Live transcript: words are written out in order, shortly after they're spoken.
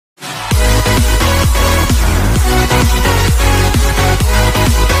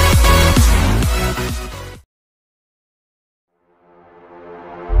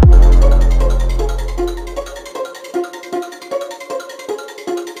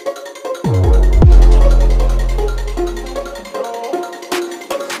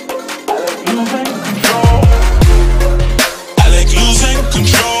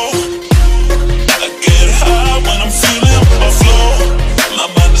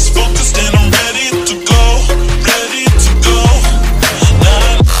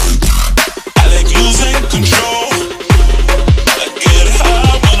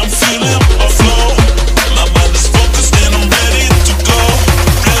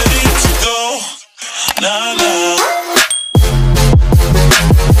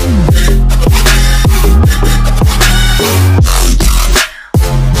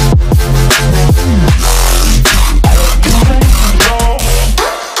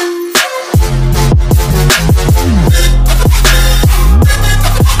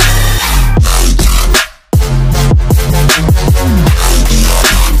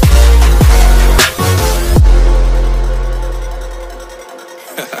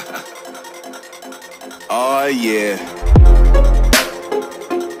Oh yeah.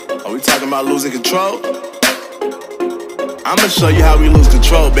 Are we talking about losing control? I'ma show you how we lose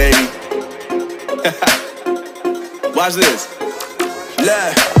control, baby. Watch this.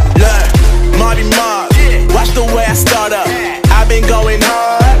 Look, Marty Mark. Watch the way I start up. I've been going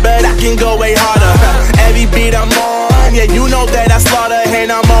hard, but I can go way harder. Every beat I'm on, yeah, you know that I slaughter.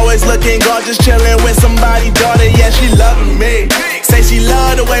 And I'm always looking gorgeous, chilling with somebody's daughter. Yeah, she loving me. Say she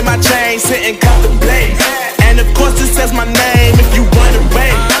love the way my chain sit and contemplate. And of course it says my name if you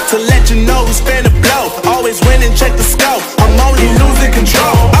wondering. To let you know who's finna blow. Always win and check the scope. I'm only losing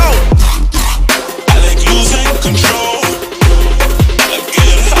control. Oh, I like losing control. I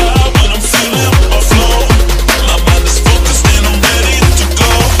get high when I'm feeling my flow. My mind is focused and I'm ready to go.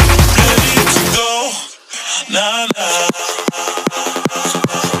 Ready to go. Nah, nah.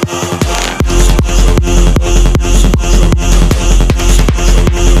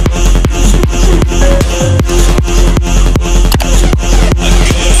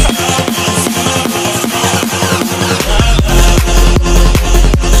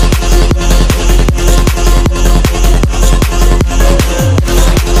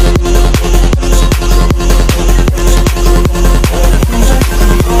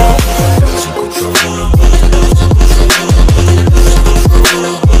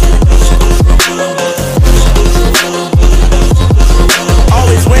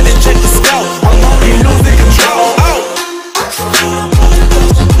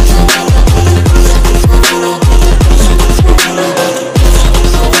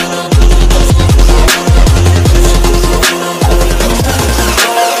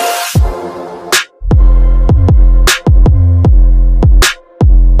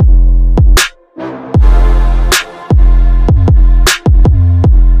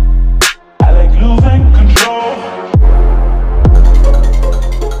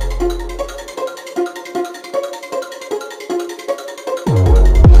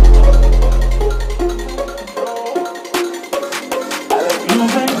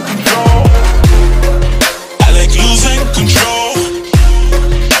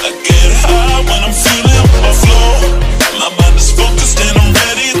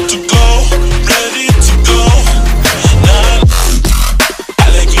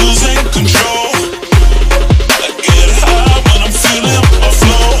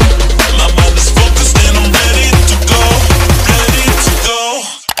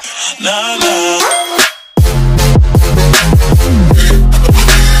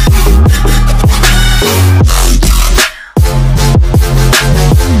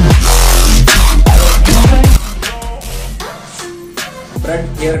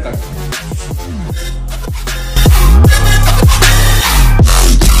 Haircut.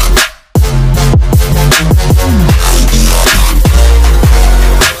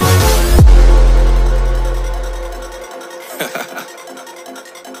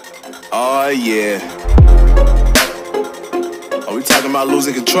 Oh yeah. Are we talking about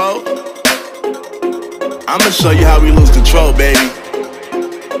losing control? I'ma show you how we lose control, baby.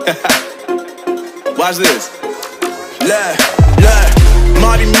 Watch this. Look,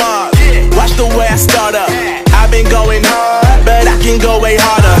 Marty Mark. Watch the way I start up. I've been going hard, but I can go way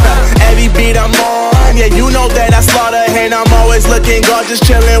harder. Every beat I'm on, yeah, you know that I slaughter. And I'm always looking gorgeous,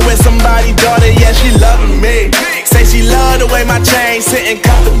 chilling with somebody's daughter. Yeah, she loving me. Say she love the way my chain sit and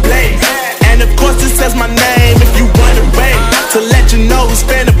contemplate. And of course it says my name if you wondering. To let you know who's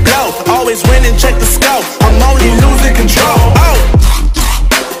finna blow. Always win and check the scope. I'm only losing control. Oh,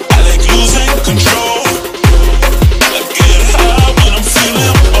 I like losing control.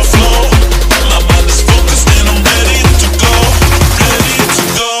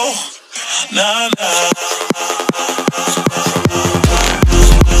 Nah, nah.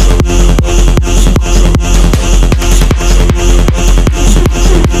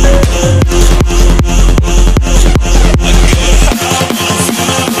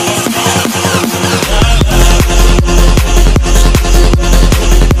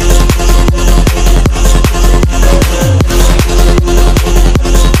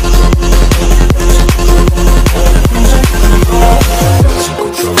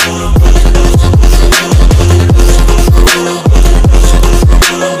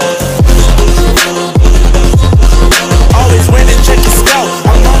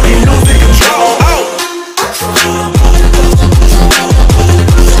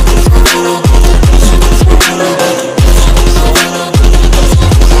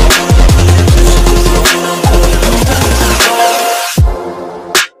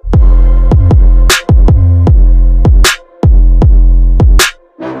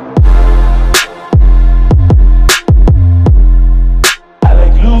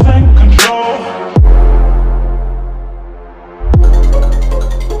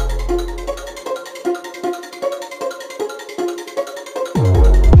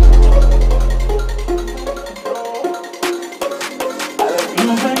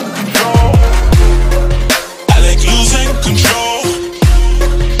 I like losing control.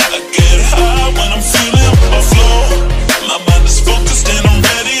 I get high when I'm feeling my flow. My mind is focused and I'm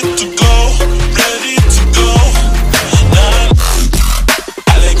ready to go, ready to go. Nah,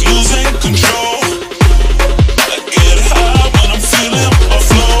 I like losing control. I get high when I'm feeling my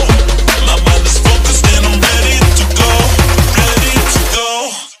flow. My mind is focused and I'm ready to go, ready to go.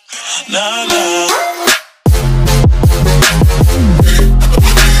 Nah, nah.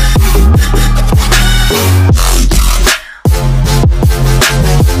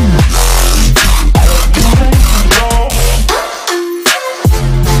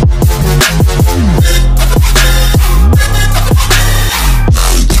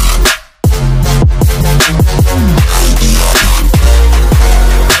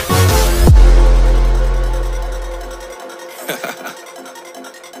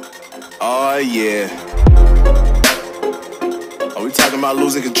 Oh yeah. Are we talking about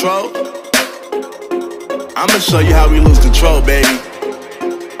losing control? I'ma show you how we lose control, baby.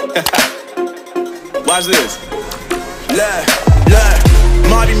 Watch this. Look,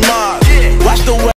 Marty Mark. Watch the way